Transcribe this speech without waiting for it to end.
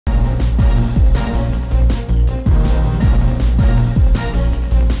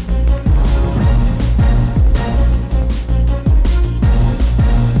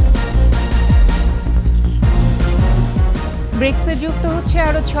ব্রিক্সে যুক্ত হচ্ছে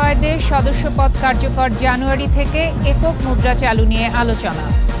আরও ৬ দেশ। সদস্যপদ কার্যকর জানুয়ারি থেকে। একক মুদ্রা চালু নিয়ে আলোচনা।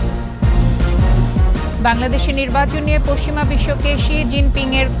 বাংলাদেশের নির্বাচন নিয়ে পশ্চিমা বিশ্বকে শি জিনপিং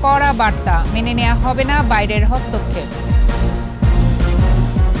এর কড়া বার্তা, মেনে নেওয়া হবে না বাইরের হস্তক্ষেপ।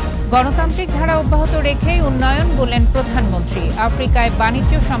 গণতান্ত্রিক ধারা অব্যাহত রেখেই উন্নয়ন বললেন প্রধানমন্ত্রী। আফ্রিকায়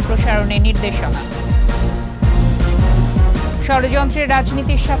বাণিজ্য সম্প্রসারণে নির্দেশনা। ষড়যন্ত্রের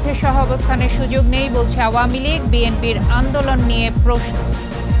রাজনীতির সাথে সহাবস্থানের সুযোগ নেই বলছে আওয়ামী লীগ। বিএনপির আন্দোলন নিয়ে প্রশ্ন।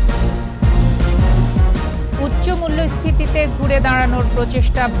 উচ্চ মূল্যস্ফীতিতে ঘুরে দাঁড়ানোর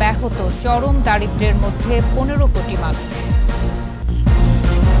প্রচেষ্টা ব্যাহত। চরম দারিদ্র্যের মধ্যে 15 কোটি মানুষ।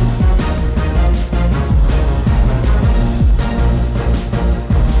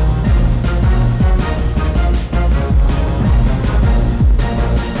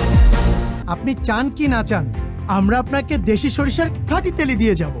 আপনি চান কি না চান, আমরা আপনাকে দেশি সরিষার খাঁটি তেলে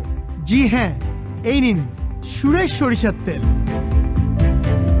দিয়ে যাব। জি হ্যাঁ, এই নিন সুরেশ সরিষার তেল।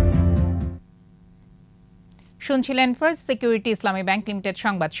 শুনছিলেন ফার্স্ট সিকিউরিটি ইসলামী ব্যাংক লিমিটেড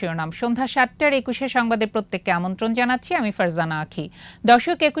সংবাদ শিরোনাম। সন্ধ্যা ৭টার একুশে সংবাদের প্রত্যেককে আমন্ত্রণ জানাচ্ছি। আমি ফারজানা আখি।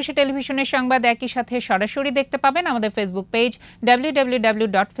 দর্শক, একুশে টেলিভিশনের সংবাদ একই সাথে সরাসরি দেখতে পাবেন আমাদের ফেসবুক পেজ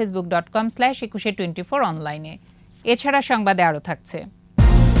www.facebook.com/ekushe24 অনলাইনে। এছাড়া সংবাদে আরও থাকছে।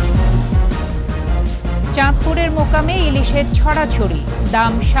 চাঁদপুরের মোকামে ইলিশের ছড়াছড়ি,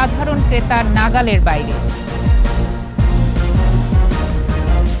 দাম সাধারণ ক্রেতার নাগালের বাইরে।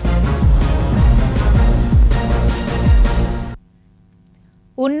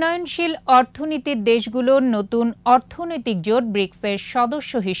 উন্নয়নশীল অর্থনীতির দেশগুলোর নতুন অর্থনৈতিক জোট ব্রিক্সের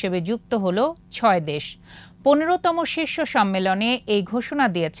সদস্য হিসেবে যুক্ত হল ৬ দেশ। 15তম শীর্ষ সম্মেলনে এই ঘোষণা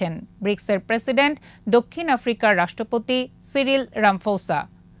দিয়েছেন ব্রিক্সের প্রেসিডেন্ট দক্ষিণ আফ্রিকার রাষ্ট্রপতি সিরিল রামফোসা।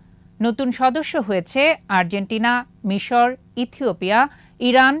 নতুন সদস্য হয়েছে আর্জেন্টিনা, মিশর, ইথিওপিয়া,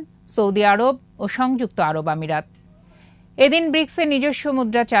 ইরান, সৌদি আরব ও সংযুক্ত আরব আমিরাত। এদিন ব্রিক্সের নিজস্ব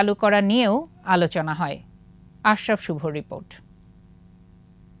মুদ্রা চালু করা নিয়েও আলোচনা হয়। আশরাফ শুভর রিপোর্ট।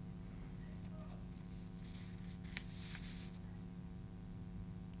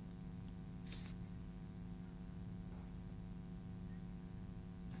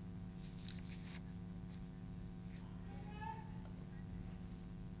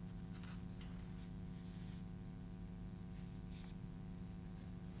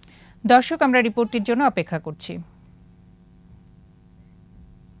 দর্শক, আমরা রিপোর্টটির জন্য অপেক্ষা করছি।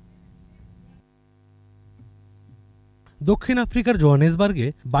 দক্ষিণ আফ্রিকার জোহানেসবার্গে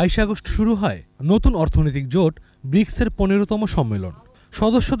 22 আগস্ট শুরু হয় নতুন অর্থনৈতিক জোট ব্রিক্সের 15তম সম্মেলন।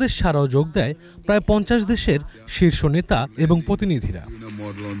 সদস্য দেশ ছাড়াও যোগ দেয় প্রায় 50 দেশের শীর্ষ নেতা এবং প্রতিনিধিরা।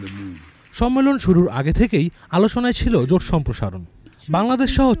 সম্মেলন শুরুর আগে থেকেই আলোচনায় ছিল জোট সম্প্রসারণ। বাংলাদেশ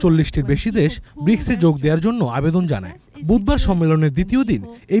সহ 40টির বেশি দেশ ব্রিক্সে যোগ দেওয়ার জন্য আবেদন জানায়। বুধবার সম্মেলনের দ্বিতীয় দিন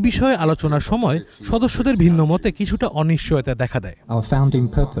এই বিষয়ে আলোচনার সময় সদস্যদের ভিন্ন মতে কিছুটা অনিশ্চয়তা দেখা দেয়।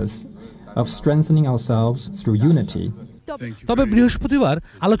 তবে বৃহস্পতিবার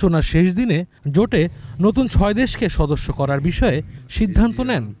আলোচনার শেষ দিনে জোটে নতুন 6 দেশকে সদস্য করার বিষয়ে সিদ্ধান্ত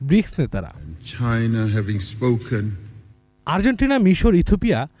নেন ব্রিক্স নেতারা। আর্জেন্টিনা, মিশর,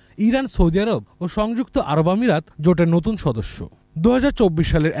 ইথিওপিয়া, ইরান, সৌদি আরব ও সংযুক্ত আরব আমিরাত জোটের নতুন সদস্য। 2024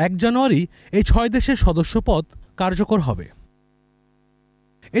 সালের 1 জানুয়ারি এই 6 দেশের সদস্যপদ কার্যকর হবে।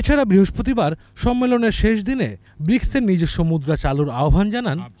 এছাড়া বৃহস্পতিবার সম্মেলনের শেষ দিনে ব্রিক্সের নিজস্ব মুদ্রা চালুর আহ্বান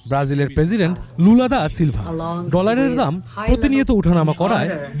জানান ব্রাজিলের প্রেসিডেন্ট লুলা দা সিলভা। ডলারের দাম প্রতিনিয়ত ওঠানামা করায়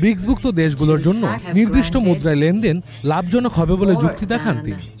ব্রিক্সভুক্ত দেশগুলোর জন্য নির্দিষ্ট মুদ্রায় লেনদেন লাভজনক হবে বলে যুক্তি দেখান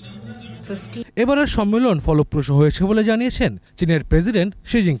তিনি। এবারের সম্মেলন ফলপ্রসূ হয়েছে বলে জানিয়েছেন চীনের প্রেসিডেন্ট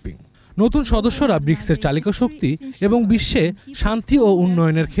শি জিনপিং। নতুন সদস্যরা ব্রিক্সের চালিকা শক্তি এবং বিশ্বে শান্তি ও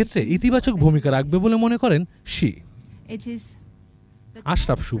উন্নয়নের ক্ষেত্রে ইতিবাচক ভূমিকা রাখবে বলে মনে করেন শি।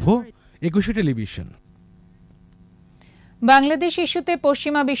 আশরাফ শুভ, একুশে টেলিভিশন। বাংলাদেশ ইস্যুতে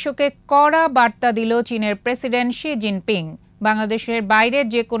পশ্চিমা বিশ্বকে কড়া বার্তা দিল চীনের প্রেসিডেন্ট শি জিনপিং। বাংলাদেশের বাইরের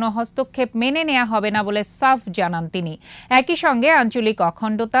যে কোনো হস্তক্ষেপ মেনে নেওয়া হবে না বলে সাফ জানান তিনি। একই সঙ্গে আঞ্চলিক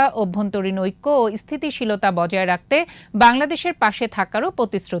অখণ্ডতা, অভ্যন্তরীণ ঐক্য ও স্থিতিশীলতা বজায় রাখতে বাংলাদেশের পাশে থাকারও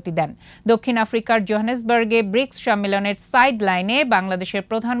প্রতিশ্রুতি দেন। দক্ষিণ আফ্রিকার জোহানেসবার্গে ব্রিক্স সম্মেলনের সাইড লাইনে বাংলাদেশের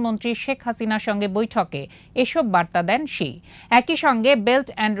প্রধানমন্ত্রী শেখ হাসিনার সঙ্গে বৈঠকে এসব বার্তা দেন শি। একই সঙ্গে বেল্ট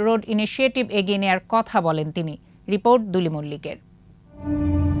অ্যান্ড রোড ইনিশিয়েটিভ এগিয়ে নেওয়ার কথা বলেন তিনি। রিপোর্ট দুলি মল্লিকের।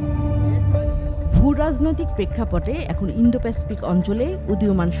 ভূ-রাজনৈতিক প্রেক্ষাপটে এখন ইন্দো প্যাসিফিক অঞ্চলে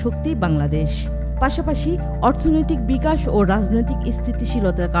উদীয়মান শক্তি বাংলাদেশ। পাশাপাশি অর্থনৈতিক বিকাশ ও রাজনৈতিক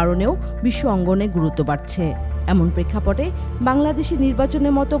স্থিতিশীলতার কারণেও বিশ্ব অঙ্গনে গুরুত্ব বাড়ছে। এমন প্রেক্ষাপটে বাংলাদেশি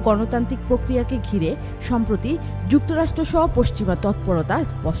নির্বাচনের মতো গণতান্ত্রিক প্রক্রিয়াকে ঘিরে সম্প্রতি যুক্তরাষ্ট্রসহ পশ্চিমা তৎপরতা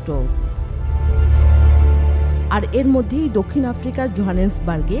স্পষ্ট। আর এর মধ্যেই দক্ষিণ আফ্রিকার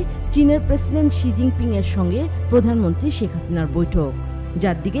জোহানেসবার্গে চীনের প্রেসিডেন্ট শি জিনপিং এর সঙ্গে প্রধানমন্ত্রী শেখ হাসিনার বৈঠক,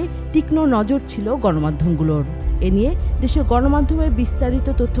 যার দিকে তীক্ষ্ণ নজর ছিল গণমাধ্যমগুলোর। এ নিয়ে দেশের গণমাধ্যমে বিস্তারিত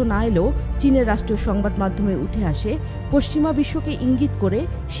তথ্য না এলেও চীনের রাষ্ট্রীয় সংবাদ মাধ্যমে উঠে আসে পশ্চিমা বিশ্বকে ইঙ্গিত করে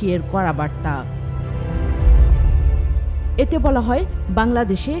শিয়ের কড়া বার্তা। এতে বলা হয়,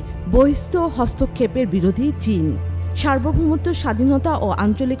 বাংলাদেশে বহিস্থ হস্তক্ষেপের বিরোধী চীন, সার্বভৌমত্ব, স্বাধীনতা ও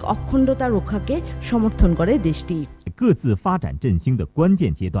আঞ্চলিক অখণ্ডতা রক্ষাকে সমর্থন করে দেশটি।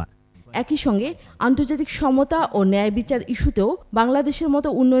 একই সঙ্গে আন্তর্জাতিক সমতা ও ন্যায় বিচার ইস্যুতেও বাংলাদেশের মতো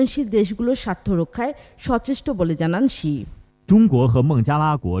উন্নয়নশীল দেশগুলোর স্বার্থ রক্ষায় সচেষ্ট বলে জানান শি।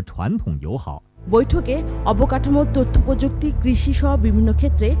 বৈঠকে অবকাঠামো, তথ্য প্রযুক্তি, কৃষি সহ বিভিন্ন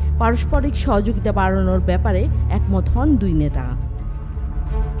ক্ষেত্রে পারস্পরিক সহযোগিতা বাড়ানোর ব্যাপারে একমত হন দুই নেতা।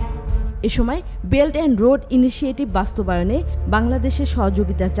 এ সময় বেল্ট অ্যান্ড রোড ইনিশিয়েটিভ বাস্তবায়নে বাংলাদেশের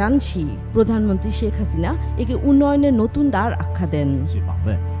সহযোগিতা চান শি। প্রধানমন্ত্রী শেখ হাসিনা একে উন্নয়নের নতুন দ্বার আখ্যা দেন।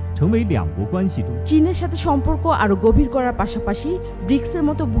 চীনের সাথে সম্পর্ক আরও গভীর করার পাশাপাশি ব্রিক্সের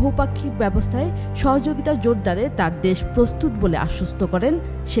মতো বহুপাক্ষিক ব্যবস্থায় সহযোগিতা জোরদারে তার দেশ প্রস্তুত বলে আশ্বস্ত করেন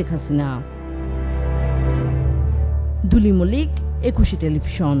শেখ হাসিনা। দুলি মল্লিক, একুশে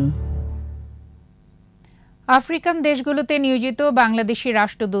টেলিভিশন। আফ্রিকান দেশগুলোতে নিয়োজিত বাংলাদেশি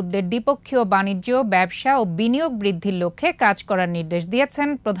রাষ্ট্রদূতদের দ্বিপক্ষীয় বাণিজ্য, ব্যবসা ও বিনিয়োগ বৃদ্ধির লক্ষ্যে কাজ করার নির্দেশ দিয়েছেন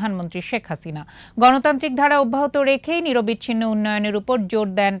প্রধানমন্ত্রী শেখ হাসিনা। গণতান্ত্রিক ধারা অব্যাহত রেখেই নিরবিচ্ছিন্ন উন্নয়নের উপর জোর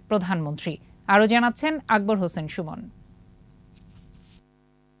দেন প্রধানমন্ত্রী। আরও জানাচ্ছেন আকবর হোসেন সুমন।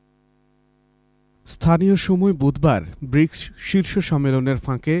 স্থানীয় সময় বুধবার ব্রিক্স শীর্ষ সম্মেলনের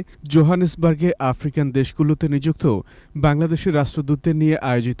ফাঁকে জোহানেসবার্গে আফ্রিকান দেশগুলোতে নিযুক্ত বাংলাদেশের রাষ্ট্রদূতদের নিয়ে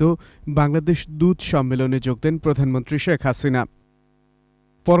আয়োজিত বাংলাদেশ দূত সম্মেলনে যোগ দেন প্রধানমন্ত্রী শেখ হাসিনা।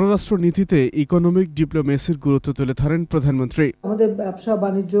 পররাষ্ট্র নীতিতে ইকোনমিক ডিপ্লোমেসির গুরুত্ব তুলে ধরেন প্রধানমন্ত্রী। আমাদের ব্যবসা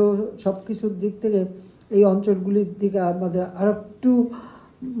বাণিজ্য সবকিছুর দিক থেকে এই অঞ্চলগুলির দিকে আমাদের আরো একটু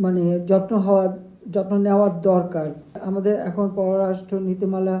যত্ন নেওয়ার দরকার। আমাদের এখন পররাষ্ট্র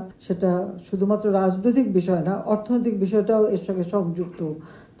নীতিমালা সেটা শুধুমাত্র রাজনৈতিক বিষয় না, অর্থনৈতিক বিষয়টাও এর সঙ্গে সংযুক্ত,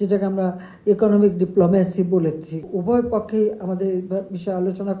 যেটাকে আমরা ইকোনমিক ডিপ্লোমেসি বলেছি। উভয় পক্ষেই আমাদের বিষয়ে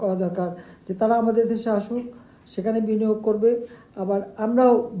আলোচনা করা দরকার যে তারা আমাদের দেশে আসুক, সেখানে বিনিয়োগ করবে, আবার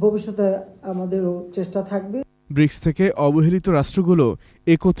আমরাও ভবিষ্যতে আমাদেরও চেষ্টা থাকবে। ব্রিক্স থেকে অবহেলিত রাষ্ট্রগুলো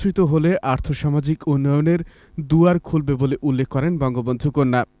একত্রিত হলে আর্থসামাজিক উন্নয়নের দুয়ার খুলবে বলে উল্লেখ করেন বঙ্গবন্ধু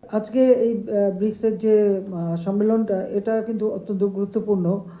কন্যা। আজকে এই ব্রিক্সের যে সম্মেলনটা, এটা কিন্তু অত্যন্ত গুরুত্বপূর্ণ,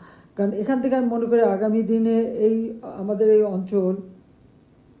 কারণ এখান থেকে আমি মনে করি আগামী দিনে আমাদের এই অঞ্চল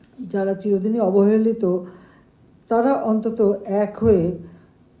যারা চিরদিনই অবহেলিত, তারা অন্তত এক হয়ে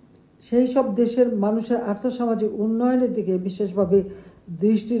সেই সব দেশের মানুষের আর্থসামাজিক উন্নয়নের দিকে বিশেষভাবে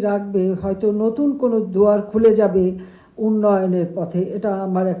দৃষ্টি রাখবে। হয়তো নতুন কোনো দুয়ার খুলে যাবে উন্নয়নের পথে, এটা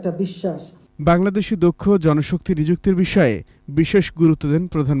আমার একটা বিশ্বাস। বাংলাদেশি দক্ষ জনশক্তি নিযুক্তির বিষয়ে বিশেষ গুরুত্ব দেন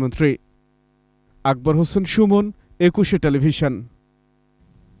প্রধানমন্ত্রী। আকবর হোসেন সুমন, একুশে টেলিভিশন।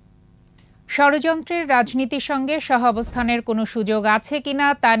 ষড়যন্ত্রের রাজনীতির সঙ্গে সহাবস্থানের কোনো সুযোগ আছে কিনা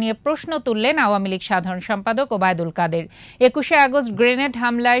তা নিয়ে প্রশ্ন তুললেন আওয়ামী লীগ সাধারণ সম্পাদক ওবায়দুল কাদের। 21শে আগস্ট গ্রেনেড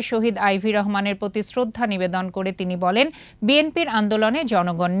হামলায় শহীদ আইভি রহমানের প্রতি শ্রদ্ধা নিবেদন করে তিনি বলেন, বিএনপির আন্দোলনে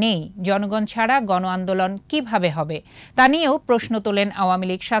জনগণ নেই, জনগণ ছাড়া গণ আন্দোলন কিভাবে হবে? তা নিয়েও প্রশ্ন তোলেন আওয়ামী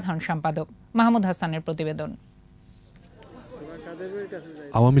লীগ সাধারণ সম্পাদক। মাহমুদ হাসানের প্রতিবেদন।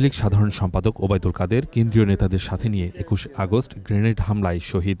 আওয়ামী লীগ সাধারণ সম্পাদক ওবায়দুল কাদের কেন্দ্রীয় নেতাদের সাথে নিয়ে 21 আগস্ট গ্রেনেড হামলায়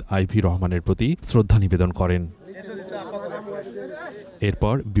শহীদ আইভি রহমানের প্রতি শ্রদ্ধা নিবেদন করেন।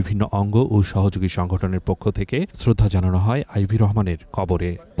 এরপর বিভিন্ন অঙ্গ ও সহযোগী সংগঠনের পক্ষ থেকে শ্রদ্ধা জানানো হয় আইভি রহমানের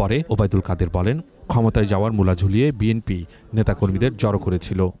কবরে। পরে ওবায়দুল কাদের বলেন, ক্ষমতায় যাওয়ার মূলা ঝুলিয়ে বিএনপি নেতাকর্মীদের জড়ো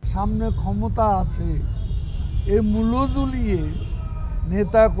করেছিল। সামনে ক্ষমতা আছে, এই মূল্য ঝুলিয়ে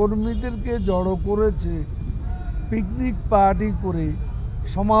নেতাকর্মীদেরকে জড়ো করেছে পিকনিক পার্টি করে,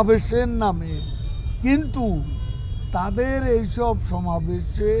 সমাবেশের নামে। কিন্তু তাদের এইসব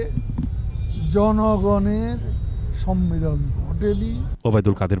সমাবেশে জনগণের সম্মিলন ঘটেনি।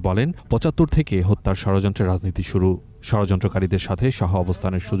 ওবায়দুল কাদের বলেন, ৭৫ থেকে হত্যার ষড়যন্ত্রের রাজনীতি শুরু, ষড়যন্ত্রকারীদের সাথে সহ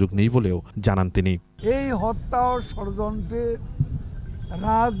অবস্থানের সুযোগ নেই বলেও জানান তিনি। এই হত্যা ও ষড়যন্ত্রের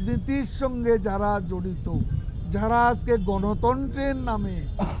রাজনীতির সঙ্গে যারা জড়িত, যারা আজকে গণতন্ত্রের নামে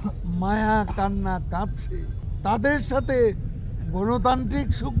মায়া কান্না কাঁদছে, তাদের সাথে গণতান্ত্রিক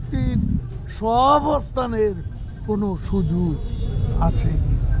শক্তির সহাবস্থানের কোনো সুযোগ আছে।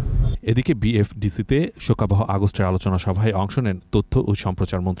 এদিকে বিএফডিসিতে শোকাবহ আগস্টের আলোচনা সভায় অংশ নেন তথ্য ও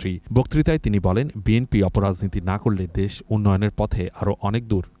সম্প্রচার মন্ত্রী। বক্তৃতায় তিনি বলেন, বিএনপি অপরাজনীতি না করলে দেশ উন্নয়নের পথে আরো অনেক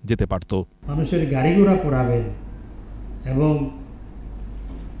দূর যেতে পারত। মানুষের গাড়ি ঘোড়া পোড়াবেন এবং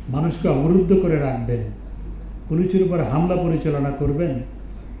মানুষকে অবরুদ্ধ করে রাখবেন, পুলিশের উপর হামলা পরিচালনা করবেন,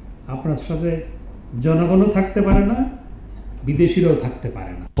 আপনার সাথে জনগণও থাকতে পারে না, বিদেশিরাও থাকতে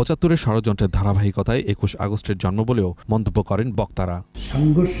পারে না। ৭৫-এর ষড়যন্ত্রের ধারাবাহিকতায় ২১ আগস্টের জন্ম বলেও মন্তব্য করেন বক্তারা।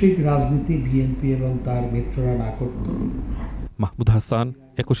 সাংঘর্ষিক রাজনীতি বিএনপি এবং তার মিত্ররা না করত। মাহমুদ হাসান,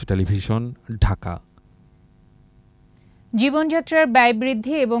 একুশে টেলিভিশন, ঢাকা। জীবনযাত্রার ব্যয়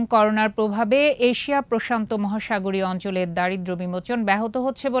বৃদ্ধি এবং করোনার প্রভাবে এশিয়া প্রশান্ত মহাসাগরীয় অঞ্চলের দারিদ্র্য বিমোচন ব্যাহত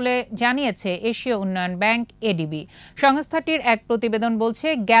হচ্ছে বলে জানিয়েছে এশীয় উন্নয়ন ব্যাংক এডিবি। সংস্থাটির এক প্রতিবেদন বলছে,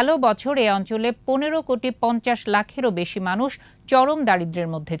 গেল বছর এ অঞ্চলে ১৫,৫০,০০,০০০-এরও বেশি মানুষ চরম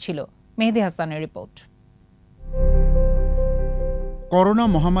দারিদ্র্যের মধ্যে ছিল। মেহেদী হাসানের রিপোর্ট। করোনা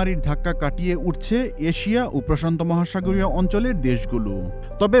মহামারীর ধাক্কা কাটিয়ে উঠছে এশিয়া ও প্রশান্ত মহাসাগরীয় অঞ্চলের দেশগুলো।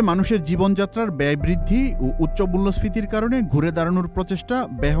 তবে মানুষের জীবনযাত্রার ব্যয় বৃদ্ধি ও উচ্চ মূল্যস্ফীতির কারণে ঘুরে দাঁড়ানোর প্রচেষ্টা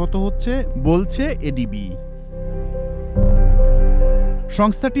ব্যাহত হচ্ছে বলছে এডিবি।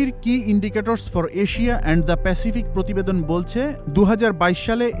 সংস্থাটির কি indicators for Asia and the Pacific প্রতিবেদন বলছে, ২০২২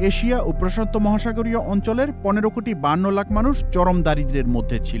 সালে এশিয়া ও প্রশান্ত মহাসাগরীয় অঞ্চলের ১৫,৫২,০০,০০০ মানুষ চরম দারিদ্র্যের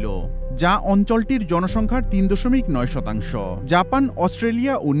মধ্যে ছিল, যা অঞ্চলটির জনসংখ্যার ৩.৯%। জাপান,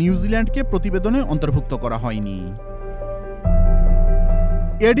 অস্ট্রেলিয়া ও নিউজিল্যান্ডকে প্রতিবেদনে অন্তর্ভুক্ত করা হয়নি।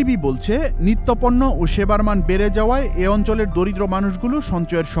 এডিবি বলছে, নিত্যপণ্য ও সেবার মান বেড়ে যাওয়ায় এ অঞ্চলের দরিদ্র মানুষগুলো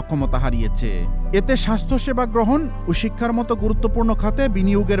সঞ্চয়ের সক্ষমতা হারিয়েছে। এতে স্বাস্থ্যসেবা গ্রহণ ও শিক্ষার মতো গুরুত্বপূর্ণ খাতে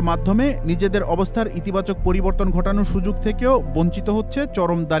বিনিয়োগের মাধ্যমে নিজেদের অবস্থার ইতিবাচক পরিবর্তন ঘটানোর সুযোগ থেকেও বঞ্চিত হচ্ছে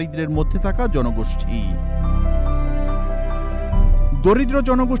চরম দারিদ্র্যের মধ্যে থাকা জনগোষ্ঠী। দরিদ্র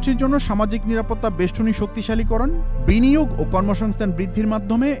জনগোষ্ঠীর জন্য সামাজিক নিরাপত্তা বেষ্টনী শক্তিশালীকরণ, বিনিয়োগ ও কর্মসংস্থান বৃদ্ধির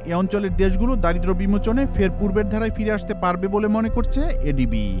মাধ্যমে এ অঞ্চলের দেশগুলো দারিদ্র্য বিমোচনে ফের পূর্বের ধারায় ফিরে আসতে পারবে বলে মনে করছে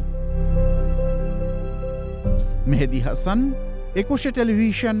এডিবি। মেহেদী হাসান, একুশে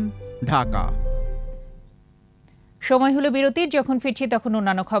টেলিভিশন, ঢাকা। সময় হলো বিরতির। যখন ফিরছি তখন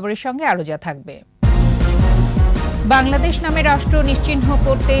অন্যান্য খবরের সঙ্গে আরো যা থাকবে। বাংলাদেশ নামে রাষ্ট্র নিশ্চিহ্ন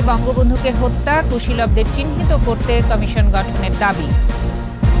করতে বঙ্গবন্ধুকে হত্যা, কুশীলবদের চিহ্নিত করতে কমিশন গঠনের দাবি।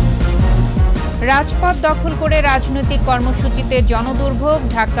 রাজপথ দখল করে রাজনৈতিক কর্মসূচিতে জনদুর্ভোগ,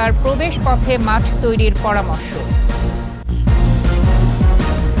 ঢাকার প্রবেশ পথে মাঠ তৈরির পরামর্শ।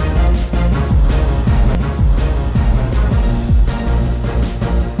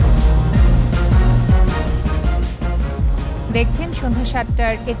 দেখছেন সন্ধ্যা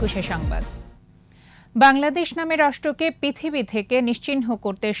 ৭টার একুশে সংবাদ। বাংলাদেশ নামে রাষ্ট্রকে পৃথিবী থেকে নিশ্চিহ্ন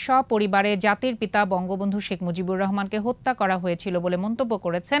করতে সপরিবারে জাতির পিতা বঙ্গবন্ধু শেখ মুজিবুর রহমানকে হত্যা করা হয়েছিল বলে মন্তব্য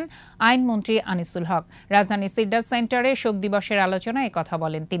করেছেন আইনমন্ত্রী আনিসুল হক। রাজধানীর সিডার সেন্টারে শোক দিবসের আলোচনায় একথা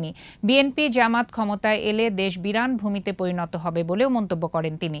বলেন তিনি। বিএনপি জামাত ক্ষমতায় এলে দেশ বিরান ভূমিতে পরিণত হবে বলেও মন্তব্য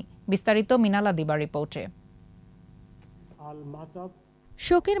করেন তিনি। বিস্তারিত মিনালা দিবার রিপোর্টে।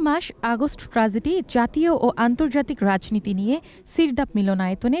 শোকের মাস আগস্ট ট্র্যাজেডি, জাতীয় ও আন্তর্জাতিক রাজনীতি নিয়ে সিরডাপ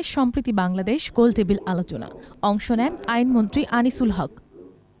মিলনায়তনে সম্প্রতি বাংলাদেশ গোলটেবিল আলোচনা। অংশ নেন আইনমন্ত্রী আনিসুল হক।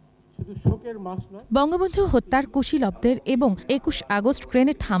 বঙ্গবন্ধু হত্যার কুশীলবদের এবং ২১ আগস্ট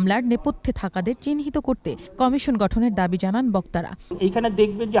গ্রেনেড হামলার নেপথ্যে থাকাদের চিহ্নিত করতে কমিশন গঠনের দাবি জানান বক্তারা। এইখানে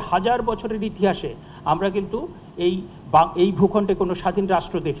দেখবেন যে হাজার বছরের ইতিহাসে আমরা কিন্তু এই ভূখণ্ডে কোনো স্বাধীন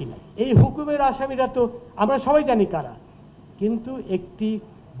রাষ্ট্র দেখি না। এই হুকুমের আসামিরা তো আমরা সবাই জানি কারা, কিন্তু একটি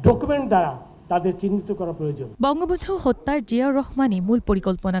ডকুমেন্ট দ্বারা তাদের চিহ্নিত করা প্রয়োজন। বঙ্গবন্ধু হত্যার জিয়াউর রহমানই মূল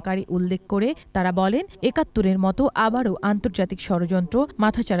পরিকল্পনাকারী উল্লেখ করে তারা বলেন, ৭১-এর মতো আবারও আন্তর্জাতিক ষড়যন্ত্র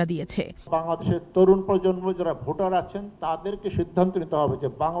মাথাচাড়া দিয়েছে। বাংলাদেশের তরুণ প্রজন্ম যারা ভোটার আছেন তাদেরকে সিদ্ধান্ত নিতে হবে যে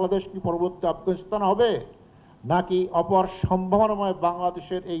বাংলাদেশ কি পরবর্তী আফগানিস্তান হবে নাকি অপর সম্ভাবনাময়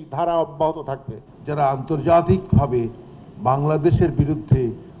বাংলাদেশের এই ধারা অব্যাহত থাকবে। যারা আন্তর্জাতিকভাবে বাংলাদেশের বিরুদ্ধে,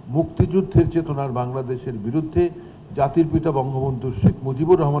 মুক্তিযুদ্ধের চেতনার বাংলাদেশের বিরুদ্ধে, জাতির পিতা বঙ্গবন্ধু শেখ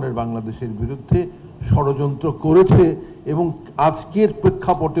মুজিবুর রহমানের বাংলাদেশের বিরুদ্ধে ষড়যন্ত্র করেছে এবং আজকের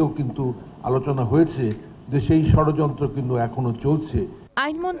প্রেক্ষাপটেও কিন্তু আলোচনা হয়েছে যে সেই ষড়যন্ত্র কিন্তু এখনো চলছে।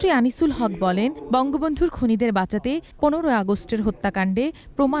 আইনমন্ত্রী আনিসুল হক বলেন, বঙ্গবন্ধুর খুনিদের বাঁচাতে ১৫ আগস্টের হত্যাকাণ্ডে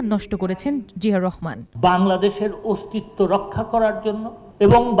প্রমাণ নষ্ট করেছেন জিয়াউর রহমান। বাংলাদেশের অস্তিত্ব রক্ষা করার জন্য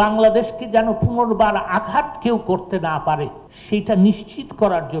এবং বাংলাদেশকে যেন পুনর্বার আঘাত কেউ করতে না পারে সেটা নিশ্চিত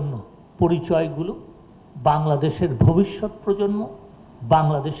করার জন্য পরিচয়গুলো বাংলাদেশের ভবিষ্যৎ প্রজন্ম,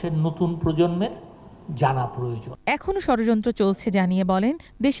 বাংলাদেশের নতুন প্রজন্মের জানা প্রয়োজন। এখনো ষড়যন্ত্র চলছে জানিয়ে বলেন,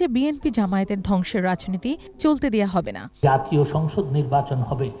 দেশে বিএনপি জামায়াতের ধ্বংসের রাজনীতি চলতে দেয়া হবে না। জাতীয় সংসদ নির্বাচন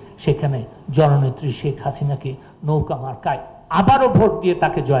হবে, সেখানে জননেত্রী শেখ হাসিনাকে নৌকা মার্কায় আবারও ভোট দিয়ে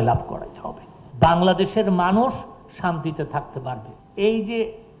তাকে জয়লাভ করাতে হবে। বাংলাদেশের মানুষ শান্তিতে থাকতে পারবে। এই যে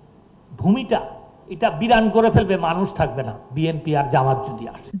ভূমিটা এটা বিরান করে ফেলবে, মানুষ থাকবে না বিএনপি আর জামাত যদি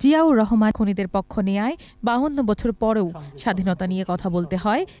আসে। জিয়াউর রহমান খুনিদের পক্ষ নেয় ৫২ বছর পরেও স্বাধীনতা নিয়ে কথা বলতে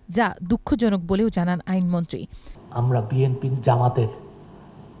হয়, যা দুঃখজনক বলেও জানান আইনমন্ত্রী। আমরা বিএনপি জামাতের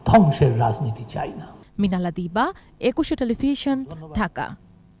ধ্বংসের রাজনীতি চাই না। মিনালা দিবা, একুশে টেলিভিশন, ঢাকা।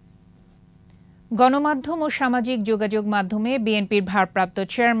 গণমাধ্যম ও সামাজিক যোগাযোগ মাধ্যমে বিএনপির ভারপ্রাপ্ত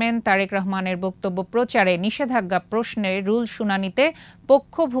চেয়ারম্যান তারেক রহমানের বক্তব্য প্রচারে নিষেধাজ্ঞা প্রশ্নে রুল শুনানিতে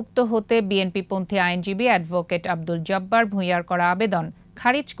পক্ষভুক্ত হতে বিএনপিপন্থী আইনজীবী অ্যাডভোকেট আব্দুল জব্বার ভূঁইয়ার করা আবেদন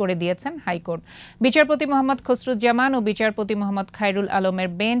খারিজ করে দিয়েছেন হাইকোর্ট। বিচারপতি মোহাম্মদ খসরুজ্জামান ও বিচারপতি মোহাম্মদ খায়রুল আলমের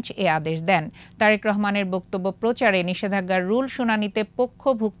বেঞ্চ এ আদেশ দেন। তারেক রহমানের বক্তব্য প্রচারে নিষেধাজ্ঞার রুল শুনানিতে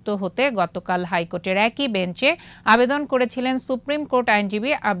পক্ষভুক্ত হতে গতকাল হাইকোর্টের একই বেঞ্চে আবেদন করেছিলেন সুপ্রিম কোর্ট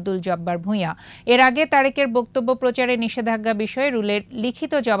আইনজীবী আব্দুল জব্বার ভূঁইয়া। এর আগে তারেকের বক্তব্য প্রচারে নিষেধাজ্ঞা বিষয়ে রুলের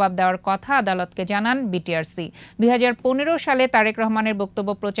লিখিত জবাব দেওয়ার কথা আদালতকে জানান বিটিআরসি। 2015 সালে তারেক রহমানের বক্তব্য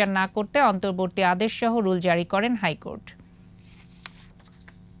প্রচার না করতে অন্তর্বর্তী আদেশ সহ রুল জারি করেন হাইকোর্ট।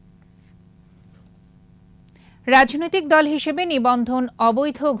 রাজনৈতিক দল হিসেবে নিবন্ধন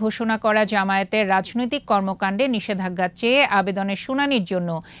অবৈধ ঘোষণা করা জামায়াতের রাজনৈতিক কর্মকাণ্ডে নিষেধাজ্ঞা চেয়ে আবেদনের শুনানির জন্য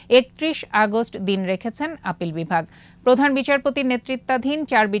 31 আগস্ট দিন রেখেছেন আপিল বিভাগ। প্রধান বিচারপতির নেতৃত্বাধীন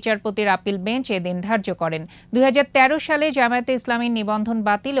 4 বিচারপতির আপিল বেঞ্চ এদিন ধার্য করেন। 2013 সালে জামায়াতে ইসলামীর নিবন্ধন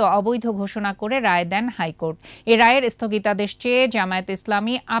বাতিল ও অবৈধ ঘোষণা করে রায় দেন হাইকোর্ট। এ রায়ের স্থগিতাদেশ চেয়ে জামায়াতে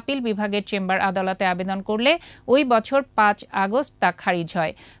ইসলামী আপিল বিভাগের চেম্বার আদালতে আবেদন করলে ওই বছর 5 আগস্ট তা খারিজ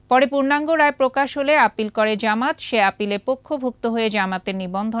হয়। পরে পূর্ণাঙ্গ রায় প্রকাশ হলে আপিল করে জামাত। সে আপিলে পক্ষভুক্ত হয়ে জামাতের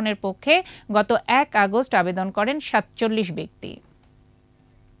নিবন্ধনের পক্ষে গত 1 আগস্ট আবেদন করেন 47 ব্যক্তি।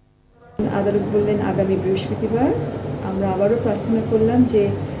 আদালত বললেন আগামী বৃহস্পতিবার। আমরা আবারও প্রার্থনা করলাম যে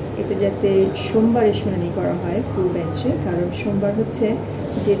এটা যাতে সোমবারে শুনানি করা হয় ফুল বেঞ্চে, কারণ সোমবার হচ্ছে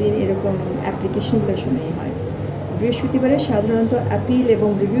যেদিন এরকম অ্যাপ্লিকেশনগুলো শুনানি হয়। বৃহস্পতিবারে সাধারণত অ্যাপিল এবং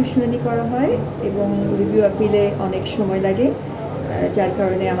রিভিউ শুনানি করা হয় এবং রিভিউ অ্যাপিলে অনেক সময় লাগে, যার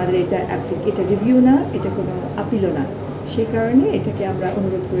কারণে আমাদের এটা রিভিউ না, এটা কোনো আপিলও না। সেই কারণে এটাকে আমরা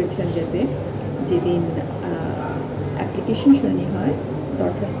অনুরোধ করেছিলাম যাতে যেদিন অ্যাপ্লিকেশন শুনানি হয়,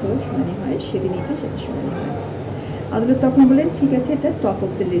 দরখাস্ত শুনানি হয়, সেদিন এটা শুনানি হয়। আদালত তখন বলেন ঠিক আছে, এটা টপ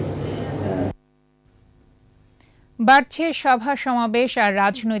অফ দ্য লিস্ট। বাড়ছে সভা সমাবেশ আর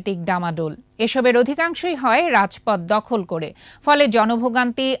রাজনৈতিক ডামাডোল। এসবের অধিকাংশই হয় রাজপথ দখল করে। ফলে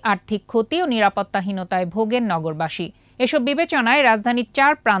জনভোগান্তি, আর্থিক ক্ষতি ও নিরাপত্তাহীনতায় ভোগেন নগরবাসী। এসব বিবেচনায় রাজধানীর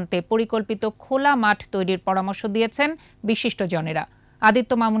 4 প্রান্তে পরিকল্পিত খোলা মাঠ তৈরির পরামর্শ দিয়েছেন বিশিষ্টজনেরা।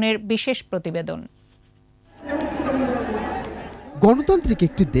 আদিত্য মামুনের বিশেষ প্রতিবেদন। গণতান্ত্রিক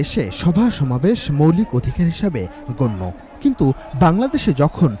একটি দেশে সভা সমাবেশ মৌলিক অধিকার হিসাবে গণ্য, কিন্তু বাংলাদেশে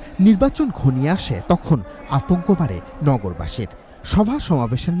যখন নির্বাচন ঘনিয়ে আসে তখন আতঙ্ক বাড়ে নগরবাসীর। সভা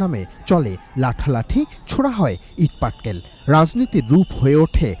সমাবেশের নামে চলে লাঠালাঠি, ছোড়া হয় ইটপাটকেল, রাজনীতির রূপ হয়ে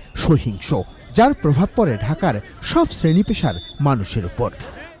ওঠে সহিংস, যার প্রভাব পড়ে ঢাকার সব শ্রেণী পেশার মানুষের উপর।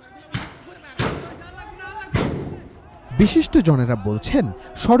 বিশিষ্টজনেরা বলছেন,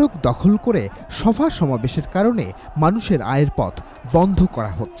 সড়ক দখল করে সভা সমাবেশের কারণে মানুষের আয়ের পথ বন্ধ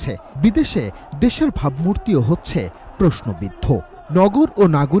করা হচ্ছে। বিদেশে দেশের ভাবমূর্তিও হচ্ছে প্রশ্নবিদ্ধ। নগর ও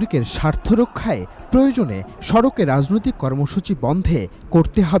নাগরিকের স্বার্থ রক্ষায় প্রয়োজনে সড়কে রাজনৈতিক কর্মসূচি বন্ধে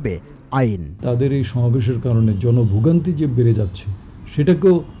করতে হবে আইন। তাদের এই সমাবেশের কারণে জনভোগান্তি যে বেড়ে যাচ্ছে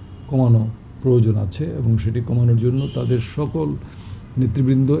সেটাকেও কমানো প্রয়োজন আছে, এবং সেটি কমানোর জন্য তাদের সকল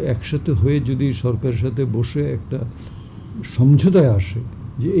নেতৃবৃন্দ একসাথে হয়ে যদি সরকারের সাথে বসে একটা সমঝোতায় আসে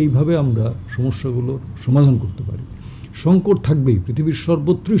যে এইভাবে আমরা সমস্যাগুলো সমাধান করতে পারি। সংকট থাকবেই, পৃথিবীর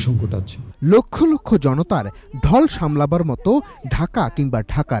সর্বত্রই সংকট আছে। লক্ষ লক্ষ জনতার ঢল সামলাবার মতো ঢাকা কিংবা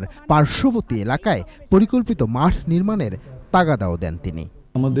ঢাকার পার্শ্ববর্তী এলাকায় পরিকল্পিত মাঠ নির্মাণের তাগাদাও দেন তিনি।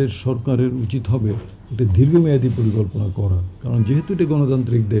 আমাদের সরকারের উচিত হবে একটা দীর্ঘমেয়াদী পরিকল্পনা করা, কারণ যেহেতু এটা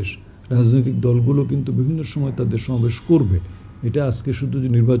গণতান্ত্রিক দেশ, রাজনৈতিক দলগুলো কিন্তু বিভিন্ন সময় তাদের সমাবেশ করবে। এটা আজকে শুধু যে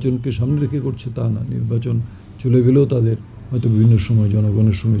নির্বাচনকে সামনে রেখে করছে তা না, নির্বাচন চলে গেলেও তাদের হয়তো বিভিন্ন সময়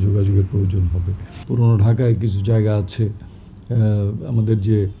জনগণের সঙ্গে যোগাযোগের প্রয়োজন হবে। পুরনো ঢাকায় কিছু জায়গা আছে, আমাদের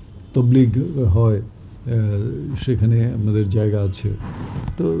যে তবলিগ হয় সেখানে আমাদের জায়গা আছে,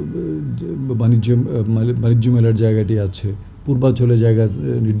 তো বাণিজ্য মেলার জায়গাটি আছে, পূর্বাঞ্চলে জায়গা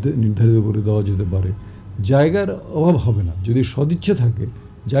নির্ধারিত করে দেওয়া যেতে পারে। জায়গার অভাব হবে না যদি সদিচ্ছা থাকে,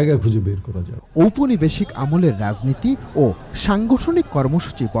 জায়গা খুঁজে বের করা যায়। ঔপনিবেশিক আমলের রাজনীতি ও সাংগঠনিক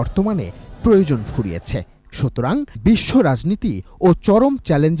কর্মসূচি বর্তমানে প্রয়োজন ফুরিয়েছে। সুতরাং বিশ্ব রাজনীতি ও চরম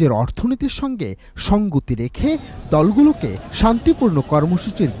চ্যালেঞ্জের অর্থনীতির সঙ্গে সঙ্গতি রেখে দলগুলোকে শান্তিপূর্ণ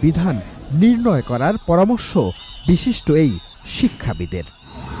কর্মসূচির বিধান নির্ণয় করার পরামর্শ বিশিষ্ট এই শিক্ষাবিদের।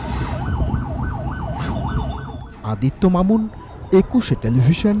 আদিত্য মামুন, একুশে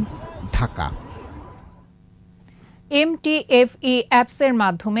টেলিভিশন, ঢাকা। MTFE অ্যাপসের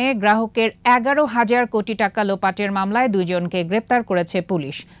মাধ্যমে গ্রাহকের 11,000 কোটি টাকা লোপাটের মামলায় 2 জনকে গ্রেপ্তার করেছে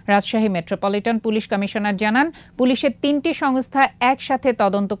police. Rajshahi metropolitan police commissioner জানান, পুলিশের 3টি সংস্থা একসাথে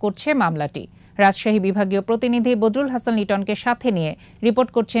তদন্ত করছে মামলাটি। রাজশাহী বিভাগীয় প্রতিনিধি বদরুল হাসান লিটনকে সাথে নিয়ে রিপোর্ট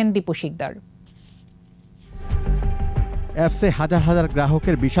করছেন দীপু শিকদার। অ্যাপসে হাজার হাজার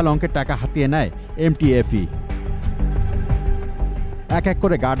গ্রাহকের বিশাল অঙ্কের টাকা হাতিয়ে নেয় এমটিএফই। এক এক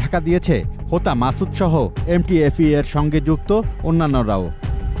করে গা ঢাকা দিয়েছে হোতা মাসুদ সহ এমটিএফই এর সঙ্গে যুক্ত অন্যান্যরাও।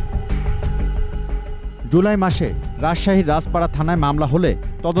 জুলাই মাসে রাজশাহীর রাজপাড়া থানায় মামলা হলে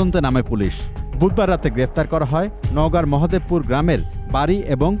তদন্তে নামে পুলিশ। বুধবার রাতে গ্রেফতার করা হয় নওগাঁর মহদেবপুর গ্রামের বাড়ি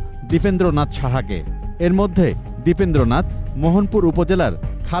এবং দীপেন্দ্রনাথ সাহাকে। এর মধ্যে দীপেন্দ্রনাথ মোহনপুর উপজেলার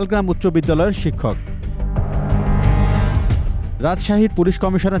খালগ্রাম উচ্চ বিদ্যালয়ের শিক্ষক। রাজশাহীর পুলিশ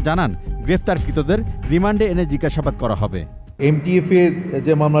কমিশনার জানান, গ্রেফতারকৃতদের রিমান্ডে এনে জিজ্ঞাসাবাদ করা হবে। এমটিএফ এর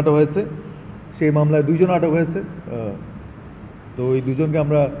যে মামলাটা হয়েছে সেই মামলায় 2 জন আটক হয়েছে। তো এই 2 জনকে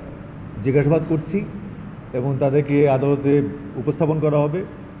আমরা জিজ্ঞাসাবাদ করছি এবং তাদেরকে আদালতে উপস্থাপন করা হবে,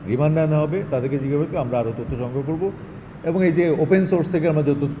 রিমান্ডে আনা হবে। তাদেরকে জিজ্ঞাসাবাদ করে আমরা আরও তথ্য সংগ্রহ করব এবং এই যে ওপেন সোর্স থেকে আমরা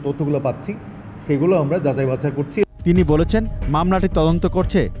যে তথ্যগুলো পাচ্ছি সেগুলো আমরা যাচাই বাছাই করছি। তিনি বলেছেন, মামলাটি তদন্ত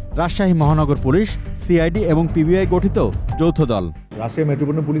করছে রাজশাহী মহানগর পুলিশ, সিআইডি এবং পিবিআই গঠিত যৌথ দল। রাজশাহী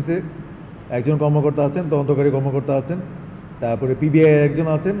মেট্রোপলিটন পুলিশে একজন কর্মকর্তা আছেন, তদন্তকারী কর্মকর্তা আছেন, তারপরে পিবিআই একজন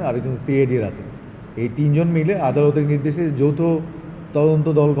আছেন, আরেকজন সিআইডির আছেন। এই 3 জন মিলে আদালতের নির্দেশে যৌথ তদন্ত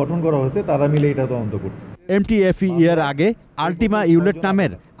দল গঠন করা হয়েছে, তারা মিলে এটা তদন্ত করছে। এমটিএফই এর আগে আল্টিমা ইউলেট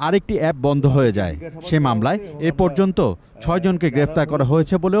নামের আরেকটি অ্যাপ বন্ধ হয়ে যায়। সে মামলায় এ পর্যন্ত 6 জনকে গ্রেফতার করা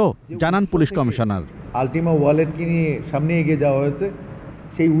হয়েছে বলেও জানান পুলিশ কমিশনার। আল্টিমা ওয়ালেটকে নিয়ে সামনে এগিয়ে যাওয়া হয়েছে,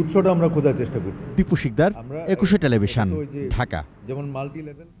 সেই উৎসটা আমরা খোঁজার চেষ্টা করছি। দীপু শিকদার, একুশে টেলিভিশন, ঢাকা। যেমন multi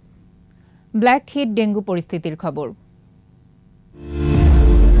level black hit dengue পরিস্থিতির খবর।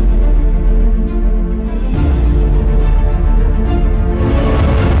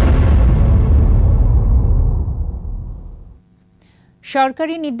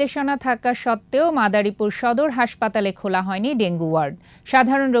 সরকারি নির্দেশনা থাকা সত্ত্বেও মাদারীপুর সদর হাসপাতালে খোলা হয়নি ডেঙ্গু ওয়ার্ড।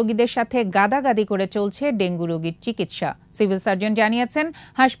 সাধারণ রোগীদের সাথে গাদাগাদি করে চলছে ডেঙ্গু রোগীর চিকিৎসা। সিভিল সার্জন জানিয়েছেন,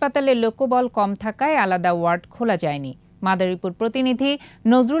 হাসপাতালে লোকবল কম থাকায় আলাদা ওয়ার্ড খোলা যায়নি। মাদারীপুর প্রতিনিধি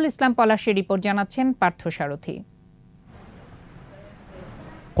নজরুল ইসলাম পলাশের রিপোর্ট জানাচ্ছেন পার্থসারথী।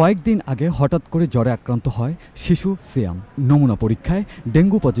 কয়েকদিন আগে হঠাৎ করে জ্বরে আক্রান্ত হয় শিশু সিয়াম। নমুনা পরীক্ষায়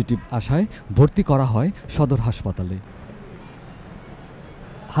ডেঙ্গু পজিটিভ আসায় ভর্তি করা হয় সদর হাসপাতালে।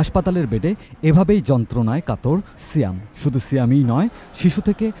 হাসপাতালের বেডে এভাবেই যন্ত্রণায় কাতর সিয়াম। শুধু সিয়ামই নয়, শিশু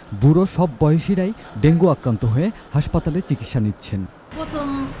থেকে বুড়ো সব বয়সীরাই ডেঙ্গু আক্রান্ত হয়ে হাসপাতালে চিকিৎসা নিচ্ছেন। প্রথম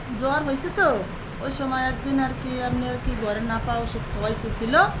জ্বর হয়েছে তো ওই সময় একদিন আর কি ঘরে না পাওয়া ওষুধ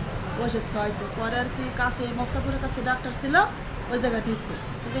খাওয়াইছিল, ওষুধ খাওয়াইছে পরে আর কি কাছে মস্তাপুরের কাছে ডাক্তার ছিল, ওই জায়গায় নিচ্ছে।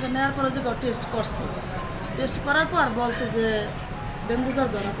 ওই জায়গায় নেওয়ার পর ওই জায়গায় টেস্ট করছে, টেস্ট করার পর বলছে যে ডেঙ্গু জ্বর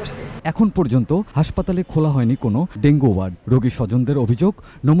ধরা পড়ছে। এখন পর্যন্ত হাসপাতালে খোলা হয়নি কোনো ডেঙ্গু ওয়ার্ড। রোগী স্বজনদের অভিযোগ,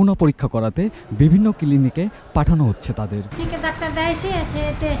 নমুনা পরীক্ষা করাতে বিভিন্ন ক্লিনিকে পাঠানো হচ্ছে তাদের। ডাক্তার দেখাইছি, এসে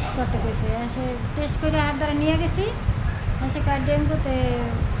টেস্ট করতে গেছে, এসে টেস্ট করে হাত ধরে নিয়ে গেছি, এসে ডেঙ্গুতে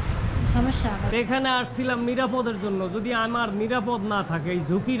সমস্যা। এখানে আসছিলাম নিরাপদের জন্য, যদি আমার নিরাপদ না থাকে, এই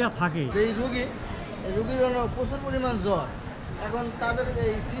ঝুঁকিটা থাকে। এই রোগীর প্রচুর পরিমাণ জ্বর, এখন তাদের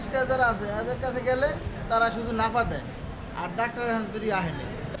এই সিস্টার যারা আছে এদের কাছে গেলে তারা শুধু নাপা দেয়, আর ডাক্তার এখন আসেনি।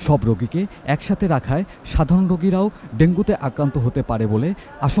 সব রোগীকে একসাথে রাখায় সাধারণ রোগীরাও ডেঙ্গুতে আক্রান্ত হতে পারে বলে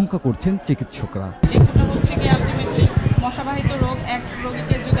আশঙ্কা করছেন চিকিৎসকরা। ডেঙ্গুটা হচ্ছে কি আলটিমেটলি মশাবাহিত রোগ। এক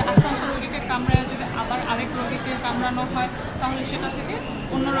রোগীকে যদি আক্রান্ত রোগীকে কামড়ায় যদি আবার আরেক রোগীকে কামড়ানো হয়, তাহলে সেটা থেকে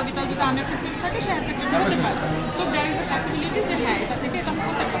অন্য রোগীটাও যদি আনএফেক্টেড থাকে সে এফেক্টেড হতে পারে। So there is a possibility যে হ্যাঁ এটা থেকে এটা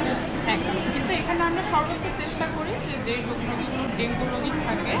হতে পারে। হ্যাঁ, কিন্তু এখানে আমরা সর্বোচ্চ চেষ্টা করি যে রোগীগুলো ডেঙ্গু রোগী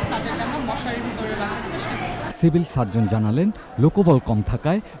থাকে তাদেরকে আমরা মশারির ভিতরে রাখার চেষ্টা করি। সিভিল সার্জন জানালেন, লোকবল কম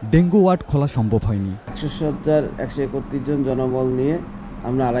থাকায় ডেঙ্গু ওয়ার্ড খোলা সম্ভব হয়নি। 100 শয্যার 131 জন জনবল নিয়ে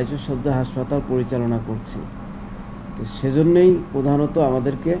আমরা 250 শয্যা হাসপাতাল পরিচালনা করছি। তো সেজন্যই প্রধানত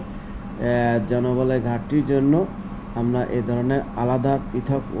আমাদেরকে জনবলের ঘাটতির জন্য আমরা এই ধরনের আলাদা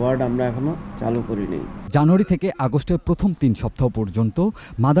পৃথক ওয়ার্ড আমরা এখনো চালু করিনি। জানুয়ারি থেকে আগস্টের প্রথম 3 সপ্তাহ পর্যন্ত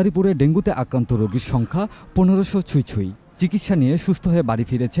মাদারীপুরে ডেঙ্গুতে আক্রান্ত রোগীর সংখ্যা 1500 ছুঁই। চিকিৎসা নিয়ে সুস্থ হয়ে বাড়ি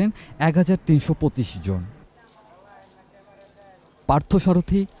ফিরেছেন 1325 জন।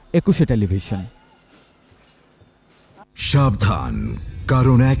 পার্থসারথী, একুশে টেলিভিশন। সাবধান,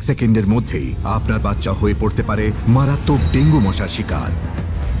 কারণ 1 সেকেন্ডের মধ্যেই আপনার বাচ্চা হয়ে পড়তে পারে মারাত্মক ডেঙ্গু মশার শিকার।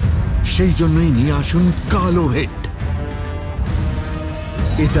 সেই জন্যই নিয়ে আসুন কালো হেড।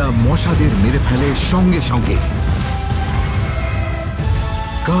 এটা মশাদের মেরে ফেলে সঙ্গে সঙ্গে।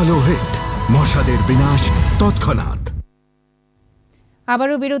 কালো হেড, মশাদের বিনাশ তৎক্ষণাৎ।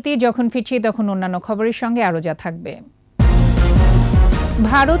 আবারও বিরতি, যখন ফিরছি তখন অন্যান্য খবরের সঙ্গে আরো যা থাকবে।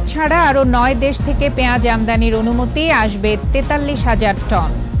 ভারত ছাড়া আরো 9 দেশ থেকে পেঁয়াজ আমদানির অনুমতি, আসবে 43,000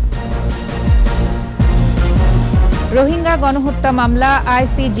 টন। রোহিঙ্গা গণহত্যা মামলা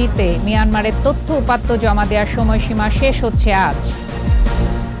আইসিজিতে, মিয়ানমারের তথ্য উপাত্ত জমা দেওয়ার সময়সীমা শেষ হচ্ছে আজ।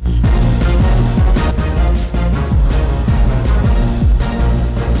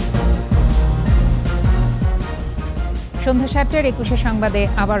 সন্ধ্যা ৭টার একুশে সংবাদে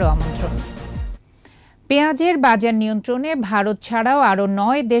আবারও আমন্ত্রণ। পেঁয়াজের বাজার নিয়ন্ত্রণে ভারত ছাড়াও আরও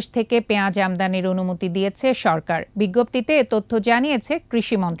 ৯ দেশ থেকে পেঁয়াজ আমদানির অনুমতি দিয়েছে সরকার। বিজ্ঞপ্তিতে এ তথ্য জানিয়েছে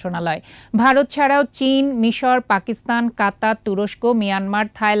কৃষি মন্ত্রণালয়। ভারত ছাড়াও চীন, মিশর, পাকিস্তান, কাতার, তুরস্ক, মিয়ানমার,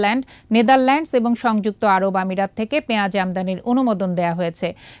 থাইল্যান্ড, নেদারল্যান্ডস এবং সংযুক্ত আরব আমিরাত থেকে পেঁয়াজ আমদানির অনুমোদন দেওয়া হয়েছে।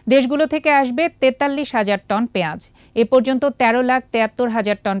 দেশগুলো থেকে আসবে ৪৩,০০০ টন পেঁয়াজ। এ পর্যন্ত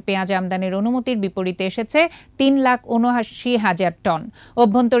 ১৩,৭৩,০০০ টন পেঁয়াজ আমদানির অনুমতির বিপরীতে এসেছে ৩,৭৯,০০০ টন।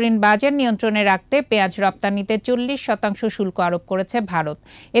 অভ্যন্তরীণ বাজার নিয়ন্ত্রণে রাখতে পেঁয়াজ রপ্তানিতে ৪০% শুল্ক আরোপ করেছে ভারত।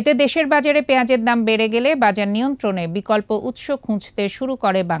 এতে দেশের বাজারে পেঁয়াজের দাম বেড়ে গেলে বাজার নিয়ন্ত্রণে বিকল্প উৎস খুঁজতে শুরু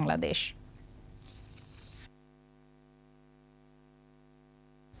করে বাংলাদেশ।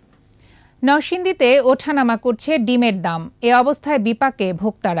 নরসিংদীতে ওঠানামা করছে ডিমের দাম। এ অবস্থায় বিপাকে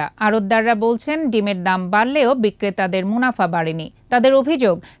ভোক্তারা। আড়তদাররা বলছেন, ডিমের দাম বাড়লেও বিক্রেতাদের মুনাফা বাড়েনি। তাদের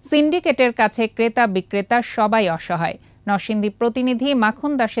অভিযোগ, সিন্ডিকেটের কাছে ক্রেতা বিক্রেতা সবাই অসহায়। নরসিংদী প্রতিনিধি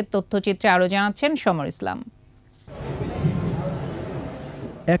মাখন দাসের তথ্যচিত্রে আরও জানাচ্ছেন সমর ইসলাম।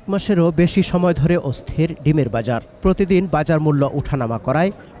 এক মাসেরও বেশি সময় ধরে অস্থির ডিমের বাজার। প্রতিদিন বাজার মূল্য ওঠানামা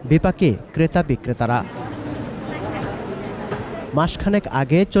করায় বিপাকে ক্রেতা বিক্রেতারা। মাসখানেক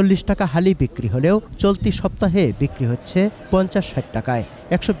আগে ৪০ টাকা হালি বিক্রি হলেও চলতি সপ্তাহে বিক্রি হচ্ছে ৫০-৬০ টাকায়।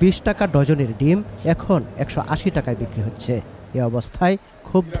 ১২০ টাকা ডজনের ডিম এখন ১৮০ টাকায় বিক্রি হচ্ছে। এ অবস্থায়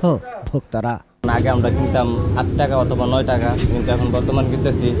ক্ষুব্ধ ভোক্তারা। আগে আমরা কিনতাম ৮ টাকা অথবা ৯ টাকা, কিন্তু এখন বর্তমান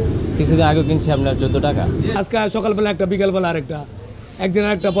কিনতেছি, কিছুদিন আগে কিনছি আপনার ১৪ টাকা। আজকে সকালবেলা একটা, বিকালবেলা আরেকটা, একদিন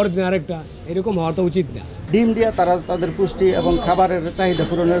আরেকটা, পরের দিন আরেকটা, এরকম হওয়া তো উচিত না। ডিম দিয়ে তারা তাদের পুষ্টি এবং খাবারের চাহিদা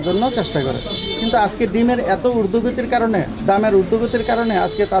পূরণের জন্য চেষ্টা করে, কিন্তু আজকে ডিমের এত ঊর্ধ্বগতির কারণে, দামের ঊর্ধ্বগতির কারণে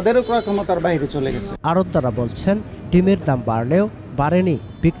আজকে তাদেরও ক্রয় ক্ষমতার বাইরে চলে গেছে। আড়তদাররা বলছেন, ডিমের দাম বাড়লেও বাড়েনি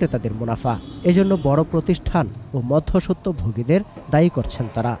বিক্রেতাদের মুনাফা। এজন্য বড় প্রতিষ্ঠান ও মধ্যস্বত্বভোগীদের দায়ী করছেন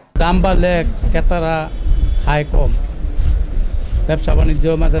তারা। দাম বাড়লে ক্রেতারা খায় কম, ব্যবসা বাণিজ্য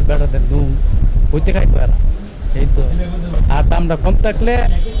আমাদের বেড়াদের দুম হইতে খাইতে পারে, এই তো। আর দামটা কম থাকলে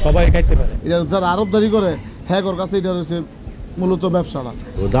সবাই খাইতে পারে। এটা যারা আড়তদারি করে, হ্যাঁ ওর কাছে এটা হচ্ছে মূলত ব্যবসাটা।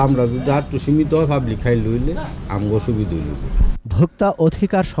 দামটা যদি আর একটু সীমিত হয়, পাবলিক খাই লইলে আমগো সুবিধা হইল। ভোক্তা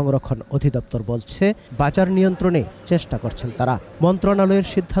অধিকার সংরক্ষণ অধিদপ্তর বলছে, বাজার নিয়ন্ত্রণে চেষ্টা করছেন তারা। মন্ত্রণালয়ের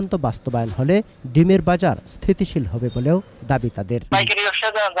সিদ্ধান্ত বাস্তবায়ন হলে ডিমের বাজার স্থিতিশীল হবে বলেও দাবি তাদের। পাইকারি ব্যবসা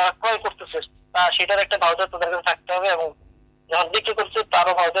যারা ক্রয় করতেছে সেটার একটা ভাউচার তাদের কাছে থাকতে হবে, এবং যখন বিক্রি করছে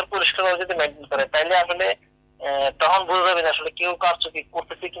তারও ভাউচার পরিষ্কারভাবে যদি মেনটেন করে, তাইলে আসলে তখন বোঝা যাবে আসলে কেউ কারচুপি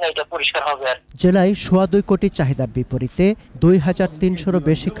করতেছে কিনা, এটা পরিষ্কার হবে। আর জেলায় ২.২ কোটি চাহিদার বিপরীতে ২,৩০০-র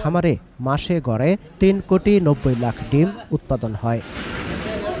বেশি খামারে মাসে গড়ে ৩,৯০,০০,০০০ ডিম উৎপাদন হয়।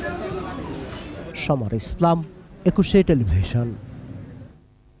 সমর ইসলাম, একুশে টেলিভিশন।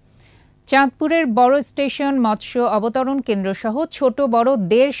 চাঁদপুরের বড় স্টেশন, মৎস্য অবতরণ কেন্দ্র সহ ছোট বড়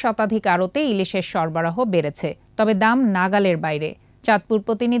 ১.৫ শতাধিক আড়তে ইলিশের সরবরাহ বেড়েছে, তবে দাম নাগালের বাইরে। চাঁদপুর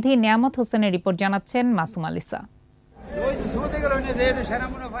প্রতিনিধি নিয়ামত হোসেনের রিপোর্ট জানাচ্ছেন মাসুম আলিসা।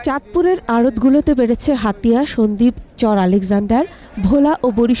 চাঁদপুরের আড়তগুলোতে বেড়েছে হাতিয়া, সন্দ্বীপ, চর আলেকজান্ডার, ভোলা ও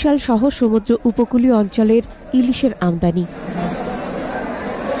বরিশাল সহ সমুদ্র উপকূলীয় অঞ্চলের ইলিশের আমদানি।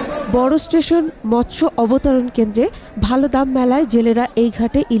 বড় স্টেশন মৎস্য অবতরণ কেন্দ্রে ভালো দাম মেলায় জেলেরা এই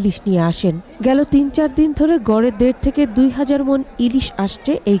ঘাটে ইলিশ নিয়ে আসেন। গেল ৩-৪ দিন ধরে গড়ে ১,৫০০ থেকে ২,০০০ মন ইলিশ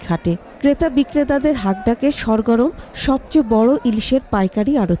আসছে এই ঘাটে। ক্রেতা বিক্রেতাদের হাঁকডাকে সরগরম সবচেয়ে বড় ইলিশের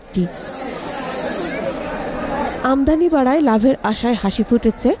পাইকারি আড়তটি। আমদানি বাড়ায় লাভের আশায় হাসি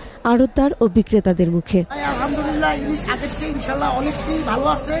ফুটেছে আড়তদার ও বিক্রেতাদের মুখে। আলহামদুলিল্লাহ, ইলিশ আগের চেয়ে ইনশাল্লাহ অনেকটাই ভালো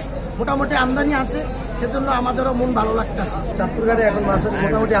আছে, মোটামুটি আমদানি আছে, সেজন্য আমাদেরও মন ভালো লাগতেছে। চাঁদপুর ঘাটে এখন মাছের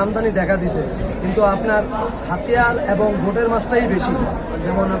মোটামুটি আমদানি দেখা দিছে, কিন্তু আপনার হাতিয়ার এবং ভোটের মাছটাই বেশি।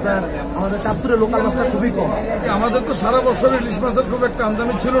 যেমন আপনার আমাদের চাঁদপুরের লোকাল মাছটা খুবই কম। আমাদের তো সারা বছর ইলিশ মাছের খুব একটা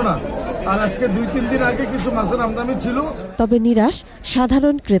আমদানি ছিল না, আর আজকে ২-৩ দিন আগে কিছু মাছের আমদানি ছিল। তবে নিরাশ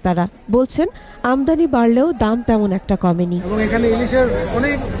সাধারণ ক্রেতারা, বলছেন আমদানি বাড়লেও দাম তেমন একটা কমেনি। এবং এখানে ইলিশের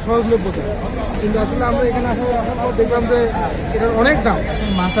অনেক সহজলভ্যতা, কিন্তু আসলে আমরা এখানে দেখলাম যে এটার অনেক দাম।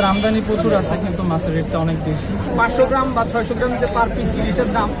 মাছের আমদানি প্রচুর আছে, কিন্তু মাছের রেটটা অনেক বেশি। 500 গ্রাম বা 600 গ্রাম যে পার পিস ইলিশের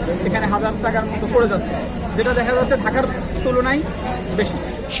দাম এখানে ১,০০০ টাকার মতো পড়ে যাচ্ছে, যেটা দেখা যাচ্ছে ঢাকার তুলনায় বেশি।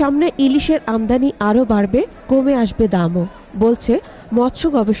 সামনে ইলিশের আমদানি আরও বাড়বে, কমে আসবে দামও, বলছে মৎস্য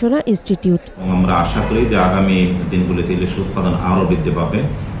গবেষণা ইনস্টিটিউট। আমরা আশা করি যে আগামী দিনগুলিতে ইলিশ উৎপাদন আরও বৃদ্ধি পাবে,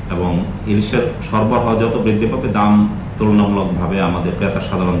 এবং ইলিশের সরবরাহ যত বৃদ্ধি পাবে, দাম তুলনামূলকভাবে আমাদের ক্রেতা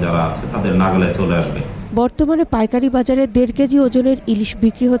সাধারণ যারা আছে তাদের নাগালে চলে আসবে। বর্তমানে পাইকারি বাজারে ১.৫ কেজি ওজনের ইলিশ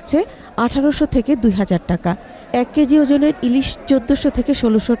বিক্রি হচ্ছে ১৮০০ থেকে ২,০০০ টাকা। ১ কেজি ওজনের ইলিশ ১৪০০ থেকে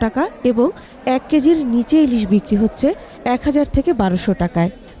 ১৬০০ টাকা এবং ১ কেজির নিচে ইলিশ বিক্রি হচ্ছে ১,০০০ থেকে ১২০০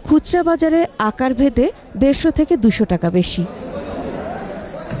 টাকায়। খুচরা বাজারে আকার ভেদে ১৫০ থেকে ২০০ টাকা বেশি।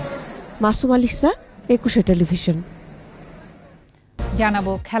 মাসুম আলিসা, একুশে টেলিভিশন।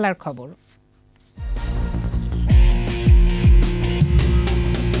 জানাবো খেলার খবর।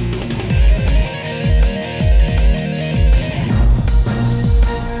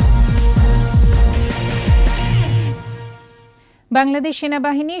 বাংলাদেশ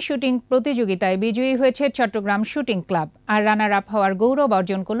সেনাবাহিনী শুটিং প্রতিযোগিতায় বিজয়ী হয়েছে চট্টগ্রাম শুটিং ক্লাব, আর রানার আপ হওয়ার গৌরব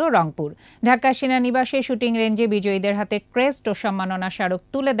অর্জন করল রংপুর। ঢাকা সেনানিবাসে শুটিং রেঞ্জে বিজয়ীদের হাতে ক্রেস্ট ও সম্মাননা স্মারক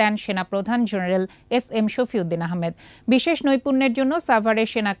তুলে দেন সেনাপ্রধান জেনারেল SM শফিউদ্দিন আহমেদ। বিশেষ নৈপুণ্যের জন্য সাভারের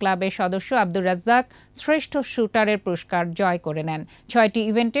সেনা ক্লাবের সদস্য আব্দুর রাজ্জাক শ্রেষ্ঠ শুটারের পুরস্কার জয় করে নেন। 6টি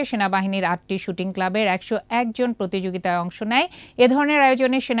ইভেন্টে সেনাবাহিনীর 8টি শুটিং ক্লাবের 101 জন প্রতিযোগিতায় অংশ নেয়। এ ধরনের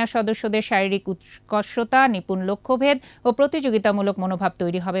আয়োজনে সেনা সদস্যদের শারীরিক উৎকর্ষতা, নিপুণ লক্ষ্যভেদ ও প্রতিযোগিতামূলক মনোভাব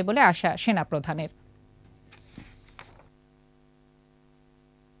তৈরি হবে বলে আশা সেনাপ্রধানের।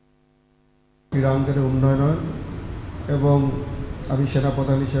 ক্রীড়াঙ্গনের উন্নয়ন এবং আমি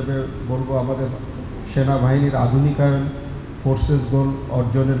সেনাপ্রধান হিসেবে বলবো আমাদের সেনাবাহিনীর আধুনিকায়ন, ফোর্সেস গোল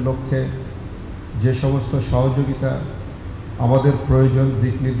অর্জনের লক্ষ্যে যে সমস্ত সহযোগিতা আমাদের প্রয়োজন,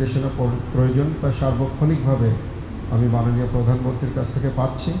 দিক নির্দেশনা প্রয়োজন, তা সার্বক্ষণিকভাবে আমি মাননীয় প্রধানমন্ত্রীর কাছ থেকে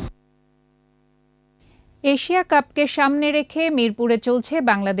পাচ্ছি। এশিয়া কাপকে সামনে রেখে মিরপুরে চলছে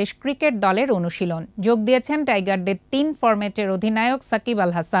বাংলাদেশ ক্রিকেট দলের অনুশীলন। যোগ দিয়েছেন টাইগারদের 3 ফরম্যাটের অধিনায়ক সাকিব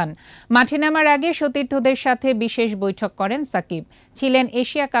আল হাসান। মাঠে নামার আগে সতীর্থদের সাথে বিশেষ বৈঠক করেন সাকিব। ছিলেন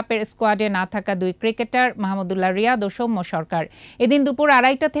এশিয়া কাপের স্কোয়াডে না থাকা 2 ক্রিকেটার মাহমুদুল্লাহ রিয়াদ ও সৌম্য সরকার। এদিন দুপুর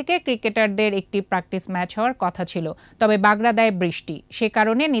 2:30টা থেকে ক্রিকেটারদের একটি প্র্যাকটিস ম্যাচ হওয়ার কথা ছিল, তবে বাগড়াদায় বৃষ্টি, সে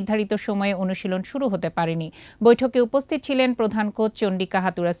কারণে নির্ধারিত সময়ে অনুশীলন শুরু হতে পারেনি। বৈঠকে উপস্থিত ছিলেন প্রধান কোচ চন্ডিকা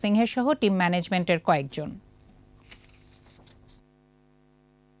হাতুরা সিংহের সহ টিম ম্যানেজমেন্টের কয়েকজন।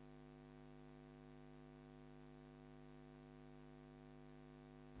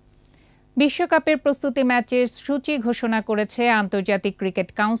 বিশ্বকাপের প্রস্তুতি ম্যাচের সূচি ঘোষণা করেছে আন্তর্জাতিক ক্রিকেট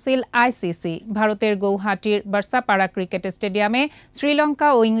কাউন্সিল ICC। ভারতের গৌহাটির বার্সাপাড়া ক্রিকেট স্টেডিয়ামে শ্রীলঙ্কা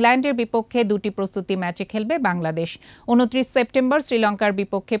ও ইংল্যান্ডের বিপক্ষে 2টি প্রস্তুতি ম্যাচে খেলবে বাংলাদেশ। 29 সেপ্টেম্বর শ্রীলঙ্কার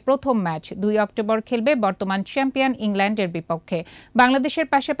বিপক্ষে প্রথম ম্যাচ, 2 অক্টোবর খেলবে বর্তমান চ্যাম্পিয়ন ইংল্যান্ডের বিপক্ষে। বাংলাদেশের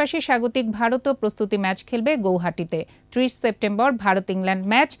পাশাপাশি স্বাগতিক ভারতও প্রস্তুতি ম্যাচ খেলবে গৌহাটিতে। 30 সেপ্টেম্বর ভারত ইংল্যান্ড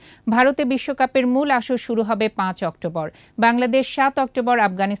ম্যাচ। ভারতে বিশ্বকাপের মূল আসর শুরু হবে 5 অক্টোবর। বাংলাদেশ 7 অক্টোবর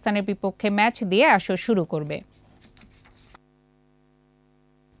আফগানিস্তানের বিপক্ষে ম্যাচ দিয়ে আসর শুরু করবে।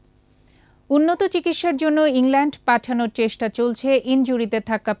 উন্নত চিকিৎসার জন্য ইংল্যান্ড পাঠানোর চেষ্টা চলছে ইনজুরিতে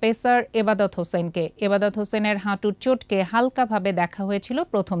থাকা পেসার এবাদত হোসেনকে। এবাদত হোসেনের হাঁটুর চোটকে হালকাভাবে দেখা হয়েছিল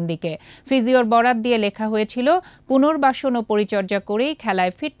প্রথম দিকে। ফিজিওর বরাত দিয়ে লেখা হয়েছিল পুনর্বাসন ও পরিচর্যা করেই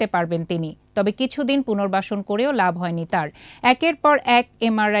খেলায় ফিরতে পারবেন তিনি। তবে কিছুদিন পুনর্বাসন করেও লাভ হয়নি তার। একের পর এক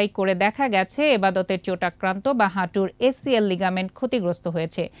MRI করে দেখা গেছে এবাদতের চোটাক্রান্ত বা হাঁটুর ACL লিগামেন্ট ক্ষতিগ্রস্ত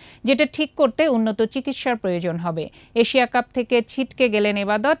হয়েছে, যেটা ঠিক করতে উন্নত চিকিৎসার প্রয়োজন হবে। এশিয়া কাপ থেকে ছিটকে গেলেন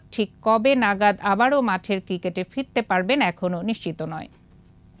এবাদত। ঠিক কবে নাগাদ আবারও মাঠের ক্রিকেটে ফিরতে পারবেন এখনও নিশ্চিত নয়।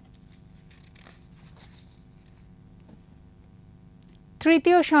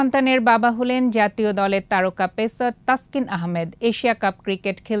 তৃতীয় সন্তানের বাবা হলেন জাতীয় দলের তারকা pacer Taskin Ahmed. Asia cup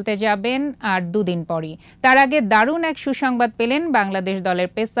cricket খেলতে যাবেন আর 2 দিন পরই। তার আগে দারুণ এক সুসংবাদ পেলেন বাংলাদেশ দলের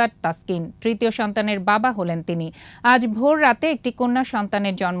পেসার তাসকিন। তৃতীয় সন্তানের বাবা হলেন তিনি। আজ ভোর রাতে একটি কন্যা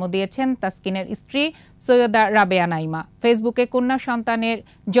সন্তানের জন্ম দিয়েছেন তাসকিনের স্ত্রী সৈয়দা রাবেয়া নাইমা। ফেসবুকে কন্যা সন্তানের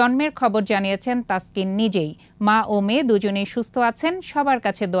জন্মের খবর জানিয়েছেন তাসকিন নিজেই। মা ও মেয়ে দুজনেই সুস্থ আছেন, সবার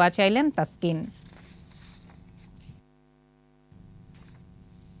কাছে দোয়া চাইলেন তাসকিন।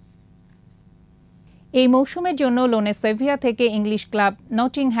 এই মৌসুমের জন্য লোনে সেভিয়া থেকে ইংলিশ ক্লাব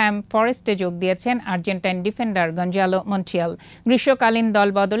নটিংহ্যাম ফরেস্টে যোগ দিয়েছেন আর্জেন্টাইন ডিফেন্ডার গঞ্জালো মন্টিয়াল। গ্রীষ্মকালীন দল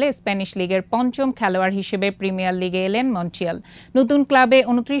বদলে স্প্যানিশ লিগের 5ম খেলোয়াড় হিসেবে প্রিমিয়ার লিগে এলেন মন্টিয়াল। নতুন ক্লাবে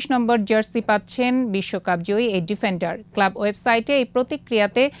 29 নম্বর জার্সি পাচ্ছেন বিশ্বকাপ জয়ী এই ডিফেন্ডার। ক্লাব ওয়েবসাইটে এই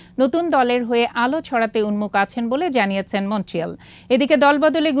প্রতিক্রিয়াতে নতুন দলের হয়ে আলো ছড়াতে উন্মুখ আছেন বলে জানিয়েছেন মন্টিয়াল। এদিকে দল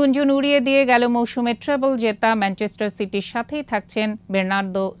বদলে গুঞ্জন উড়িয়ে দিয়ে গেল মৌসুমে ট্রেবল জেতা ম্যানচেস্টার সিটির সাথেই থাকছেন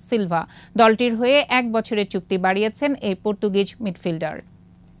বের্নার্দো সিলভা। দলটির হয়ে 1 বছরের চুক্তি বাড়িয়েছেন এই পর্তুগিজ মিডফিল্ডার।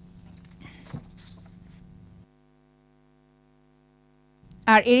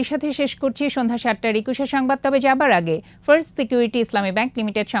 আর এর সাথে শেষ করছি সন্ধ্যা 7টার একুশে সংবাদ। তবে যাবার আগে ফার্স্ট সিকিউরিটি ইসলামী ব্যাংক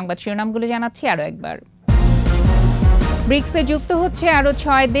লিমিটেড সংবাদ শিরোনামগুলো জানাচ্ছি আরও একবার। ব্রিক্সে যুক্ত হচ্ছে আরও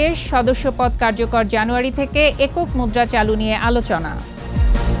 6 দেশ। সদস্যপদ কার্যকর জানুয়ারি থেকে। একক মুদ্রা চালু নিয়ে আলোচনা।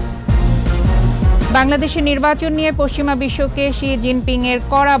 বাংলাদেশের নির্বাচন নিয়ে পশ্চিমা বিশ্বকে শি জিনপিং এর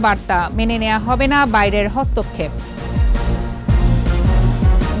কড়া বার্তা, মেনে নেওয়া হবে না বাইরের হস্তক্ষেপ।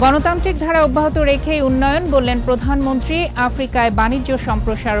 গণতান্ত্রিক ধারা অব্যাহত রেখে উন্নয়ন, বললেন প্রধানমন্ত্রী। আফ্রিকায় বাণিজ্য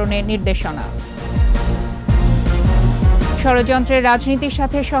সম্প্রসারণের নির্দেশনা। ষড়যন্ত্রের রাজনীতির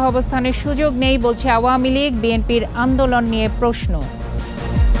সাথে সহাবস্থানের সুযোগ নেই বলছে আওয়ামী লীগ। বিএনপির আন্দোলন নিয়ে প্রশ্ন।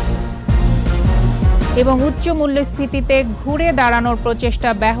 এবং উচ্চ মূল্যস্ফীতিতে ঘুরে দাঁড়ানোর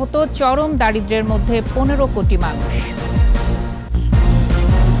প্রচেষ্টা ব্যাহত, চরম দারিদ্র্যের মধ্যে 15 কোটি মানুষ।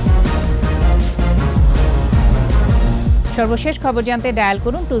 সর্বশেষ খবর জানতে ডায়াল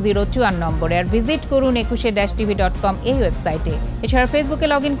করুন 2021 নম্বরে আর ভিজিট করুন ekushe-tv.com এই ওয়েবসাইটে। এছাড়া ফেসবুকে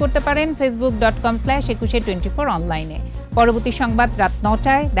লগ ইন করতে পারেন facebook.com/ekushe24 অনলাইনে। পরবর্তী সংবাদ রাত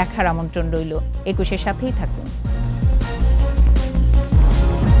 9টায় দেখার আমন্ত্রণ রইল। একুশের সাথেই থাকুন।